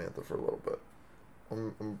about Samantha for a little bit.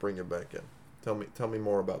 I'm gonna bring you back in. Tell me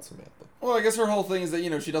more about Samantha. Well, I guess her whole thing is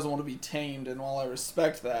that, she doesn't want to be tamed, and while I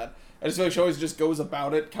respect that, I just feel like she always just goes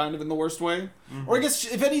about it kind of in the worst way. Or I guess,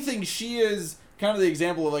 if anything, she is kind of the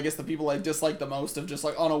example of, I guess, the people I dislike the most of just,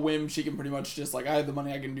 like, on a whim, she can pretty much just, like, I have the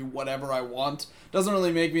money, I can do whatever I want. Doesn't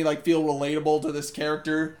really make me, like, feel relatable to this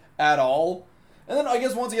character at all. And then, I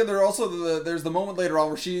guess, once again, there's the moment later on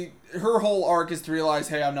where her whole arc is to realize,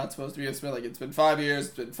 hey, I'm not supposed to be a Smith. Like, it's been 5 years,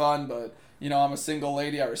 it's been fun, but, I'm a single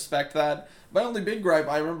lady, I respect that. My only big gripe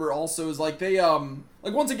I remember also is, like, they,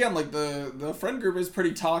 like, once again, like, the friend group is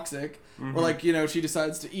pretty toxic. Where, like, she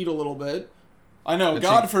decides to eat a little bit. I know, but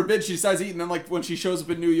God forbid she decides to eat, and then, like, when she shows up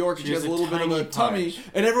in New York, she has a little bit of a tummy,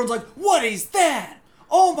 and everyone's like, what is that?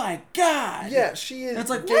 Oh my God! Yeah, she is. It's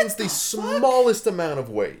like, gains the smallest amount of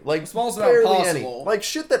weight, like smallest amount possible. Any. Like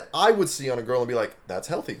shit that I would see on a girl and be like, "That's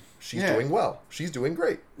healthy. She's doing well. She's doing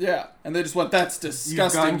great." Yeah, and they just went, "That's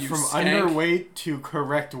disgusting." You've gone from underweight to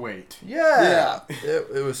correct weight. Yeah.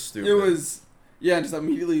 It was stupid. It was. Yeah, and just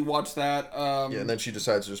immediately watch that. And then she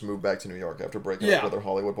decides to just move back to New York after breaking up with her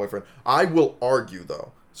Hollywood boyfriend. I will argue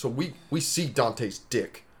though. So we see Dante's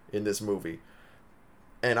dick in this movie,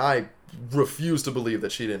 and I refuse to believe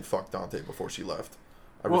that she didn't fuck Dante before she left.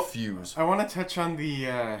 I refuse. I want to touch on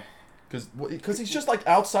the... Because he's just like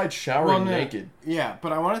outside showering naked. Yeah,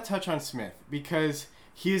 but I want to touch on Smith because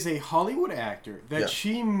he is a Hollywood actor that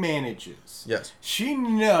she manages. Yes. She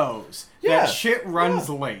knows that shit runs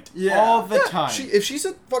late all the time. If she's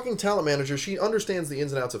a fucking talent manager, she understands the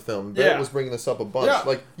ins and outs of film. Barrett was bringing this up a bunch. Yeah.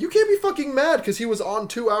 Like, you can't be fucking mad because he was on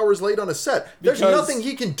 2 hours late on a set. There's nothing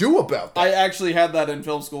he can do about that. I actually had that in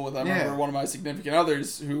film school with I remember one of my significant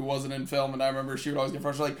others who wasn't in film, and I remember she would always get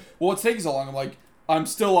frustrated. Like, well, what's taking so long? I'm like, I'm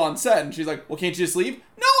still on set, and she's like, well, can't you just leave?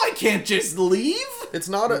 No, I can't just leave. It's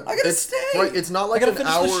not I gotta stay. Right, it's not like I gotta an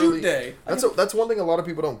finish hourly... the shoot day. That's one thing a lot of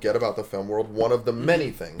people don't get about the film world. One of the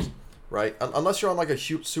many things right? Unless you're on like a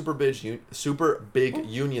super big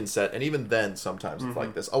union set, and even then, sometimes it's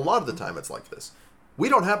like this. A lot of the time, it's like this. We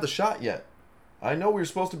don't have the shot yet. I know we were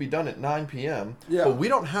supposed to be done at 9 p.m., but we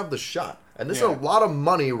don't have the shot. And there's a lot of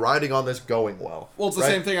money riding on this going well. Well, it's the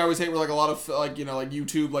same thing I always hate where, like, a lot of, like, you know, like,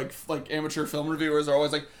 YouTube, like amateur film reviewers are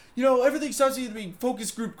always like, you know, everything starts to be focus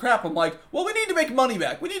group crap. I'm like, well, we need to make money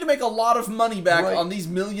back. We need to make a lot of money back on these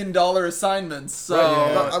 $1 million assignments. So,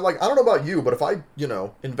 I don't know about you, but if I, you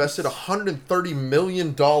know, invested $130 million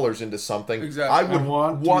into something, I would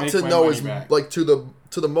want to know as like to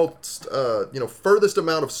the most, you know, furthest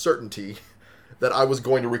amount of certainty that I was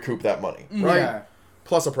going to recoup that money, right? Yeah.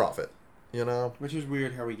 Plus a profit, you know? Which is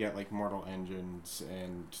weird how we get, like, Mortal Engines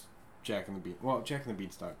and Jack and the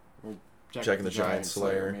Beanstalk. Jack and the Giant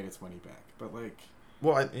Slayer made its money back. But, like...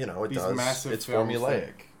 Well, you know, it does. It's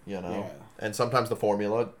formulaic, you know? Yeah. And sometimes the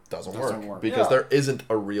formula doesn't work. Because there isn't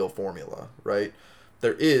a real formula, right?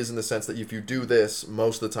 There is, in the sense that if you do this,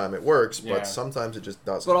 most of the time it works, but sometimes it just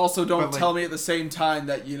doesn't. But also don't tell me at the same time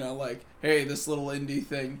that, you know, like, hey, this little indie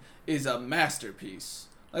thing is a masterpiece.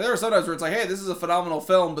 Like, there are sometimes where it's like, hey, this is a phenomenal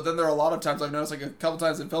film, but then there are a lot of times I've noticed, like, a couple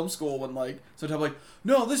times in film school when, like, sometimes like,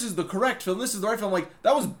 no, this is the correct film, this is the right film. Like,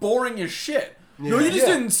 that was boring as shit. Yeah. No, you just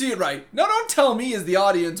didn't see it right. No, don't tell me as the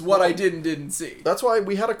audience what I did and didn't see. That's why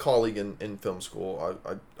we had a colleague in film school.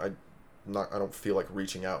 I don't feel like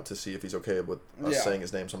reaching out to see if he's okay with us saying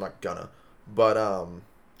his name, so I'm not gonna. But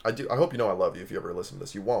I hope you know I love you if you ever listen to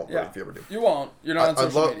this. You won't, but if you ever do. You won't. You're not on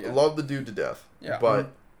social media. I love the dude to death. Yeah.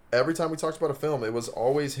 But every time we talked about a film, it was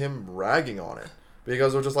always him ragging on it.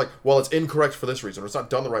 Because we're just like, well, it's incorrect for this reason, or it's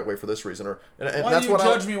not done the right way for this reason, and why that's do you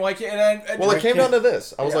judge me? Why can't? Well, it came down to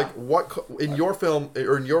this. I was like, what in your film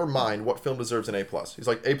or in your mind, what film deserves an A+? He's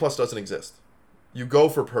like, A+ doesn't exist. You go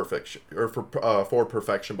for perfection or for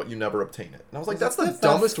perfection, but you never obtain it. And I was like, that's the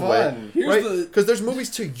dumbest way, right? Because there's movies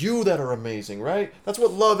to you that are amazing, right? That's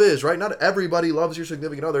what love is, right? Not everybody loves your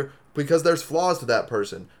significant other because there's flaws to that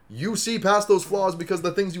person. You see past those flaws because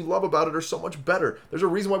the things you love about it are so much better. There's a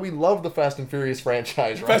reason why we love the Fast and Furious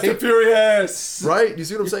franchise, right? Fast and Furious! Right? You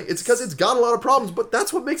see what I'm saying? It's because it's got a lot of problems, but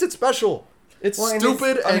that's what makes it special. It's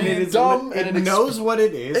stupid and dumb, and it knows what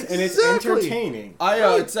it is, and it's entertaining.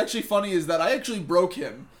 It's actually funny is that I actually broke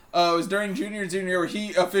him. It was during junior and senior year where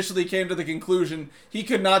he officially came to the conclusion he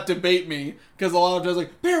could not debate me because a lot of times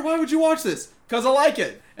like, Bear, why would you watch this? Because I like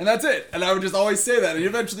it, and that's it. And I would just always say that, and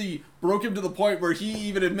eventually broke him to the point where he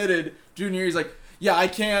even admitted junior year, he's like, yeah, I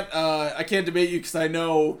can't debate you because I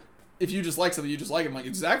know. If you just like something, you just like it. I'm like,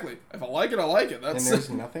 exactly. If I like it, I like it. And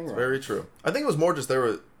there's nothing wrong. Very true. I think it was more just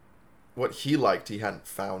what he liked he hadn't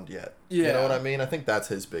found yet. Yeah. You know what I mean? I think that's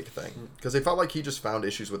his big thing. Because they felt like he just found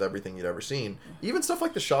issues with everything he'd ever seen. Even stuff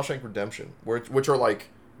like The Shawshank Redemption, which are like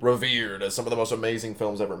revered as some of the most amazing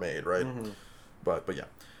films ever made, right? Mm-hmm. But yeah.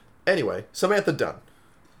 Anyway, Samantha Dunn.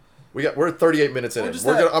 We're 38 minutes in. I'm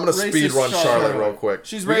gonna speed run Charlotte real quick.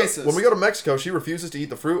 She's racist. When we go to Mexico, she refuses to eat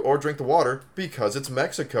the fruit or drink the water because it's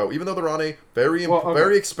Mexico. Even though they're on a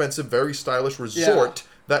very expensive, very stylish resort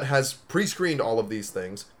that has pre-screened all of these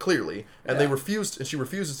things clearly, and she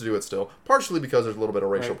refuses to do it still. Partially because there's a little bit of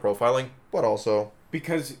racial profiling, but also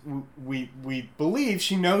because we believe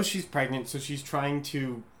she knows she's pregnant, so she's trying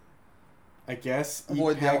to, I guess,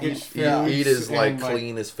 avoid packaged foods. Eat as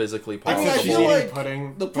clean as physically possible. I feel like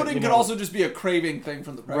pudding, the pudding could also just be a craving thing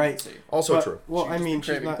from the pregnancy. Right. Also true. Well, I mean,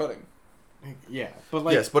 she's craving pudding. Yeah, but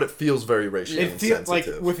like yes, but it feels very racially insensitive. Like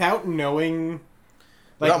without knowing.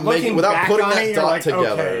 Without putting that dot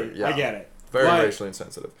together. Okay, yeah. I get it. Very racially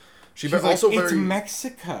insensitive. She's also it's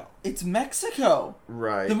Mexico. It's Mexico.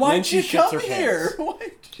 Right. Then why did you come here?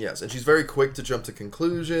 Yes, and she's very quick to jump to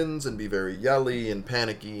conclusions and be very yelly and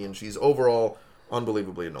panicky, and she's overall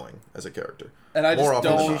unbelievably annoying as a character. And I just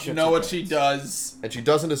don't know what she does. And she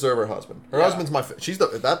doesn't deserve her husband. Her husband's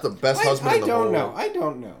that's the best husband in the world. I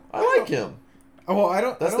don't know. I like him. Oh,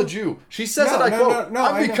 well, That's the Jew. She says it. I quote.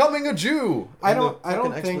 I'm becoming a Jew. I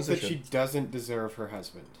don't think that she doesn't deserve her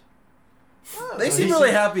husband. They seem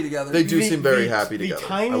really happy together. They do seem very happy together. The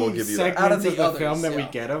tiny I will give you that. segments of the film that we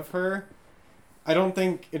get of her, I don't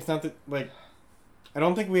think it's not that I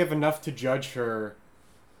don't think we have enough to judge her.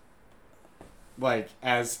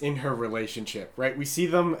 As in her relationship, right? We see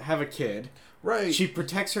them have a kid. Right. She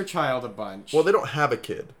protects her child a bunch. Well, they don't have a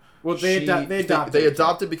kid. Well, they adopted. They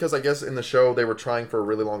adopted because I guess in the show they were trying for a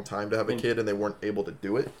really long time to have a kid and they weren't able to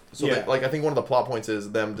do it. So I think one of the plot points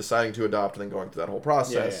is them deciding to adopt and then going through that whole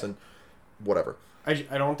process and whatever. I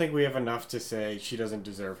don't think we have enough to say she doesn't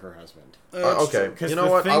deserve her husband. Okay, you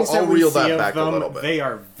know what? I'll reel that back a little bit. They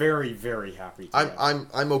are very, very happy.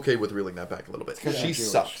 I'm okay with reeling that back a little bit. She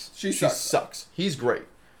sucks. She sucks. He's great.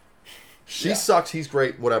 She sucks. He's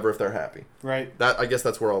great. Whatever. If they're happy. Right. I guess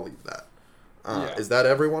that's where I'll leave that. Is that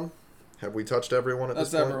everyone? Have we touched everyone at this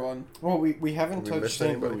point? That's everyone. Well, we haven't we touched missed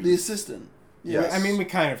St. anybody? Louis. The assistant. Yes. I mean, we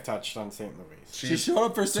kind of touched on St. Louis. She showed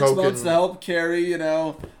up for 6 token- months to help Carrie,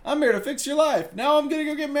 I'm here to fix your life. Now I'm gonna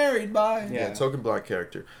go get married. Bye. Yeah, token black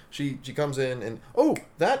character. She comes in and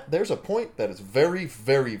there's a point that is very,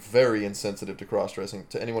 very, very insensitive to cross-dressing,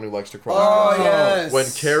 to anyone who likes to cross-dress. Oh, yes. When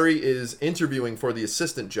Carrie is interviewing for the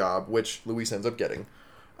assistant job, which Luis ends up getting,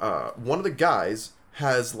 one of the guys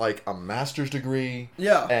has like a master's degree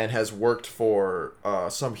and has worked for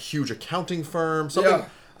some huge accounting firm. Something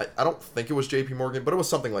I don't think it was JP Morgan, but it was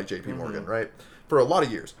something like JP Morgan, right? For a lot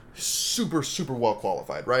of years. Super, super well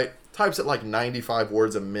qualified, right? Types at like 95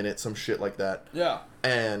 words a minute, some shit like that. Yeah.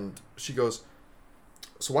 And she goes,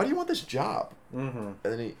 so why do you want this job? And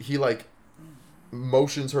then he like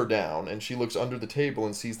motions her down, and she looks under the table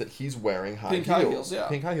and sees that he's wearing Pink high heels, yeah.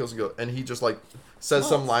 Pink high heels. And he just like says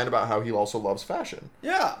some line about how he also loves fashion.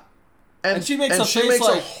 Yeah. And she makes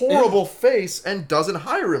a horrible face and doesn't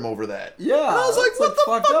hire him over that. Yeah. And I was like, what the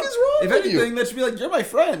fuck is wrong if with you? anything, that should be like, you're my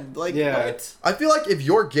friend. Like, what? I feel like if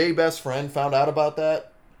your gay best friend found out about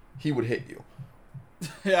that, he would hit you.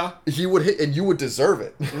 Yeah. He would hit, and you would deserve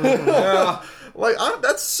it. Yeah. Like,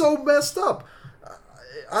 that's so messed up.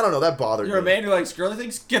 I don't know, that bothered me. You're a man who likes girly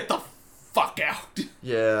things? Get the fuck out.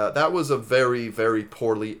 Yeah, that was a very, very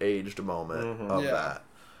poorly aged moment of that.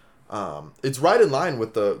 It's right in line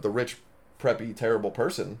with the rich, preppy, terrible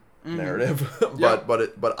person narrative,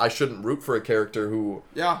 but I shouldn't root for a character who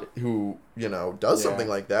does something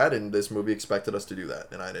like that, and this movie expected us to do that,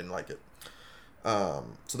 and I didn't like it.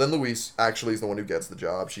 So then Louise actually is the one who gets the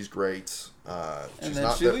job. She's great. And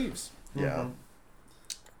then she leaves. Yeah.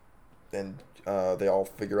 And they all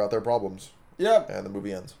figure out their problems. Yep. And the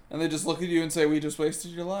movie ends. And they just look at you and say, we just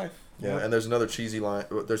wasted your life. Yeah, and there's another cheesy line.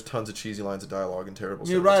 There's tons of cheesy lines of dialogue and terrible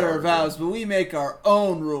We write our vows, but we make our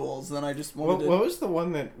own rules. And then I just wanted What was the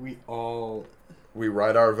one that we all... We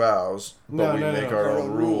write our vows, but we make our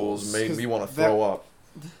own rules. Made me want to throw up.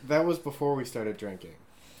 That was before we started drinking.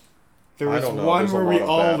 There I was don't know. one There's a where lot we of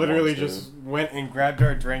all bad literally ones, just went and grabbed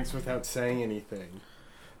our drinks without saying anything.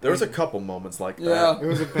 There was a couple moments like that. Yeah. It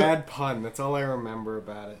was a bad pun. That's all I remember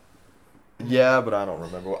about it. Yeah, but I don't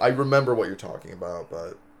remember. I remember what you're talking about,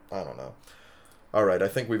 but I don't know. All right, I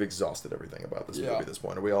think we've exhausted everything about this movie at this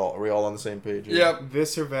point. Are we all on the same page here? Yep.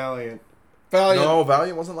 This or Valiant? Valiant. No,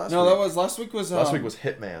 Valiant wasn't last week. No, that was last week. Last week was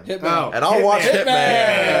Hitman. Hitman. Oh. And I'll watch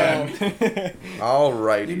Hitman. Hitman. All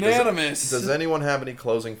right. Unanimous. Does anyone have any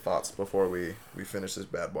closing thoughts before we finish this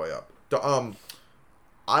bad boy up?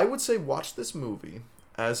 I would say watch this movie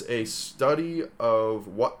as a study of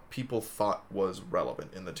what people thought was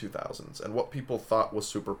relevant in the 2000s and what people thought was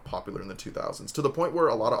super popular in the 2000s, to the point where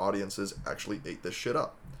a lot of audiences actually ate this shit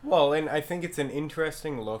up. Well, and I think it's an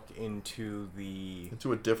interesting look into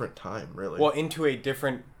a different time, really. Well, into a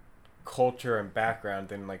different culture and background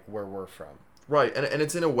than like where we're from. Right, and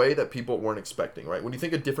it's in a way that people weren't expecting, right? When you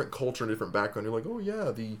think of different culture and different background, you're like, oh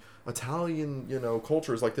yeah, the Italian,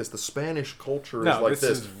 culture is like this, the Spanish culture is like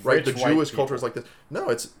this, right? The Jewish culture is like this. No,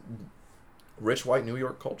 it's rich white New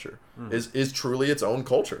York culture is truly its own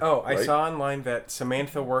culture. Oh, right? I saw online that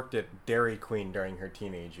Samantha worked at Dairy Queen during her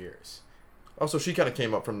teenage years. Oh, so she kind of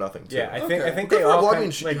came up from nothing too. Yeah, I think Good they for her. all. Well, I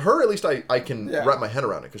mean, her at least I can wrap my head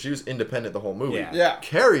around it, because she was independent the whole movie. Yeah.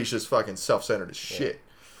 Carrie's just fucking self-centered as shit.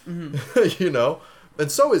 And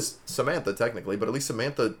so is Samantha technically, but at least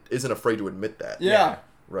Samantha isn't afraid to admit that. Yeah.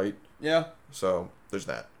 Right? Yeah. So there's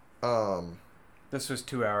that. This was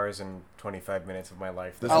 2 hours and 25 minutes of my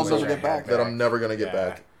life. I'll never get back. That I'm never gonna get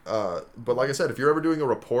back. But like I said, if you're ever doing a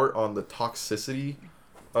report on the toxicity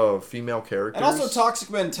of female characters, And also toxic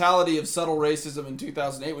mentality of subtle racism in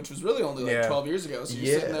 2008, which was really only like 12 years ago. So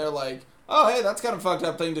you're sitting there like, oh, hey, that's kind of a fucked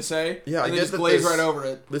up thing to say. Yeah, and I they get just that glaze right over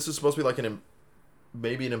it. This is supposed to be like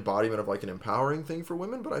maybe an embodiment of like an empowering thing for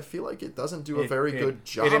women, but I feel like it doesn't do a very good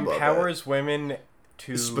job of it. It empowers women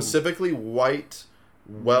to... Specifically white,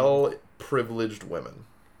 well-privileged women.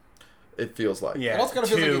 It feels like. Yeah. It also kind of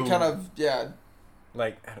feels like it kind of,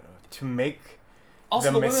 like, I don't know, to make also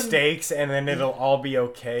the mistakes and then it'll all be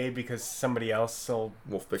okay because somebody else will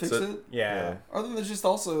fix it. Yeah. Other than there's just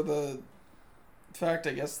also the fact,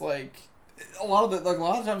 I guess, like, a lot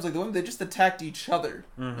of times, like, the women, they just attacked each other,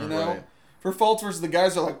 you know? Right. For faults versus the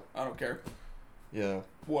guys are like, I don't care. Yeah.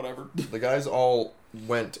 Whatever. The guys all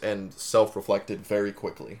went and self-reflected very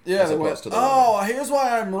quickly. Yeah, they went, here's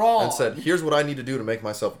why I'm wrong. And said, here's what I need to do to make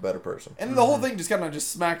myself a better person. And the whole thing just kind of just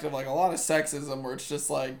smacked of, like, a lot of sexism where it's just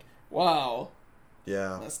like, wow.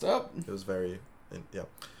 Yeah. Messed up. It was very,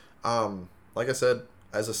 like I said,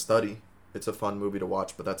 as a study, It's a fun movie to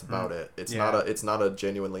watch, but that's about it. It's not a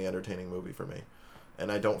genuinely entertaining movie for me,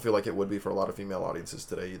 and I don't feel like it would be for a lot of female audiences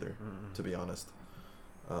today either. To be honest,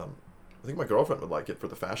 I think my girlfriend would like it for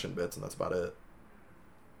the fashion bits, and that's about it.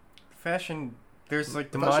 Fashion. There's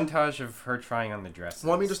like the fashion? montage of her trying on the dresses.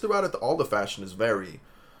 Well, I mean, just throughout it, all the fashion is very,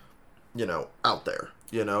 out there.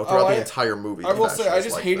 Throughout the entire movie. I will say, I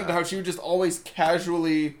just like hated that. how she would just always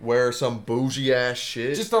casually wear some bougie ass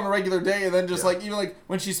shit. just on a regular day, and then just even like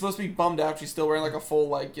when she's supposed to be bummed out, she's still wearing like a full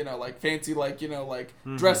fancy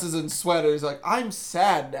dresses and sweaters. Like, I'm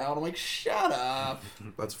sad now, and I'm like, shut up.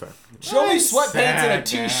 That's fair. Show me I'm sweatpants and a sad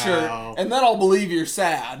t-shirt, now. and then I'll believe you're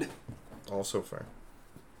sad. Also fair.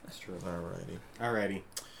 That's true. Alrighty.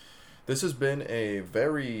 This has been a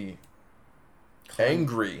very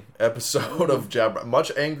angry episode of Jab.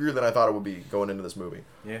 Much angrier than I thought it would be going into this movie.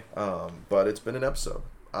 Yeah. But it's been an episode.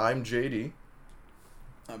 I'm JD.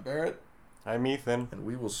 I'm Barrett. I'm Ethan. And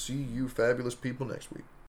we will see you fabulous people next week.